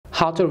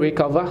How to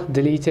recover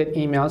deleted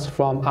emails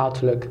from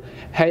Outlook.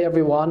 Hey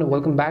everyone,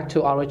 welcome back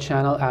to our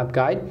channel App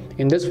Guide.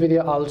 In this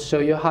video I'll show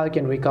you how you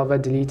can recover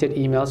deleted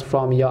emails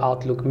from your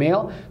Outlook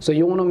mail, so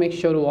you want to make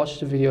sure to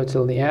watch the video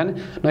till the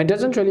end. Now it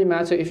doesn't really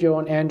matter if you're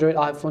on Android,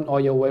 iPhone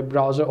or your web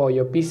browser or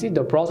your PC.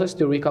 The process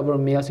to recover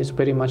mails is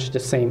pretty much the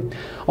same.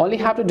 All you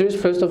have to do is,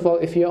 first of all,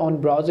 if you're on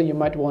browser, you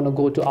might want to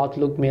go to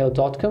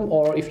outlookmail.com,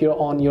 or if you're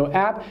on your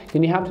app,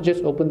 then you have to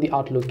just open the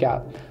Outlook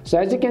app. So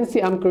as you can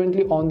see, I'm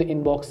currently on the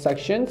inbox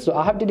section, so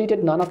I have deleted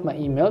none of my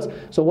emails.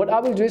 So what I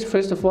will do is,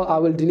 first of all, I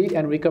will delete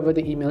and recover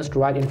the emails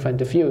right in front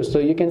of you. So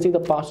you can see the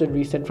password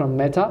reset from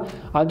Meta.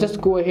 I'll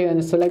just go ahead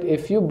and select a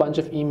few bunch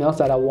of emails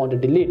that I want to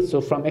delete. So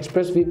from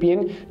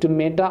ExpressVPN to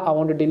Meta, I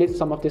want to delete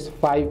some of these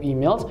 5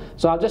 emails.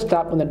 So I'll just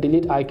tap on the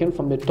delete icon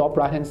from the top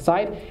right hand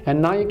side,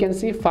 and now you can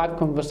see 5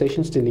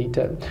 conversations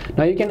deleted.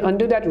 Now you can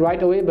undo that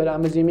right away, but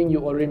I'm assuming you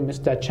already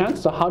missed that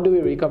chance. So how do we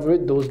recover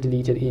those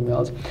deleted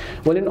emails?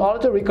 Well, in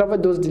order to recover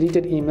those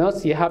deleted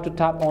emails, you have to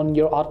tap on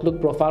your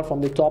Outlook profile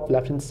from the top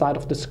left hand side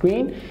of the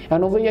screen,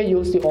 and over here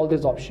you'll see all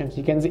these options.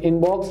 You can see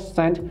inbox,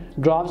 sent,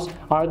 drafts,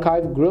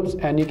 archive, groups,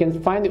 and you can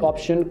find the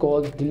option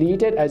called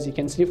deleted, as you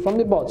can see from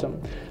the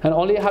bottom. And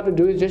all you have to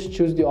do is just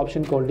choose the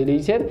option called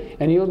deleted,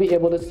 and you'll be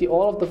able to see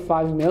all of the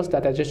 5 mails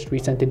that I just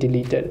recently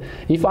deleted.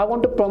 If I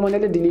want to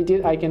permanently delete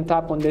it, I can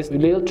tap on this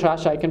little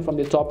trash icon from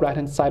the top right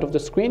hand side of the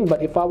screen,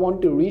 but if I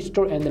want to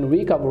restore and then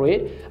recover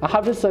it, I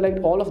have to select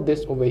all of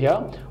this over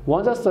here.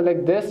 Once I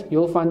select this,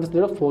 you'll find this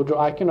little folder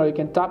icon, or you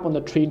can tap on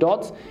the 3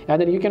 dots,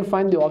 and then you can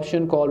find the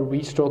option called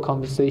restore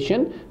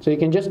conversation. So you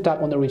can just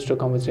tap on the restore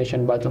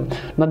conversation button.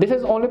 Now this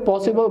is only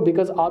possible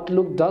because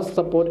Outlook does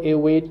support a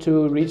way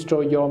to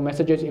restore your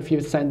messages if you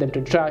send them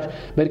to trash,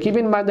 but keep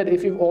in mind that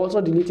if you've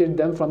also deleted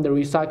them from the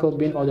recycle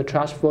bin or the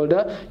trash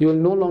folder, you will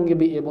no longer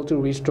be able to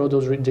restore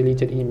those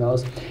deleted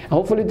emails.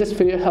 Hopefully this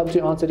video helped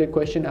you answer the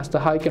question as to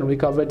how you can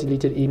recover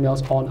deleted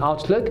emails on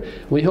Outlook.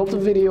 We hope the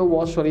video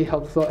was really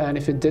helpful, and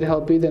if it did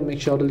help you, then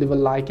make sure to leave a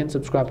like and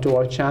subscribe to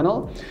our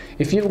channel.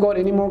 If you've got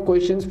any more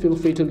questions, feel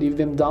free to leave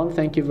them down.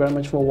 Thank you very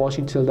much for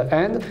watching till the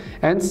end,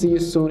 and see you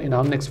soon in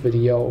our next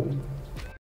video.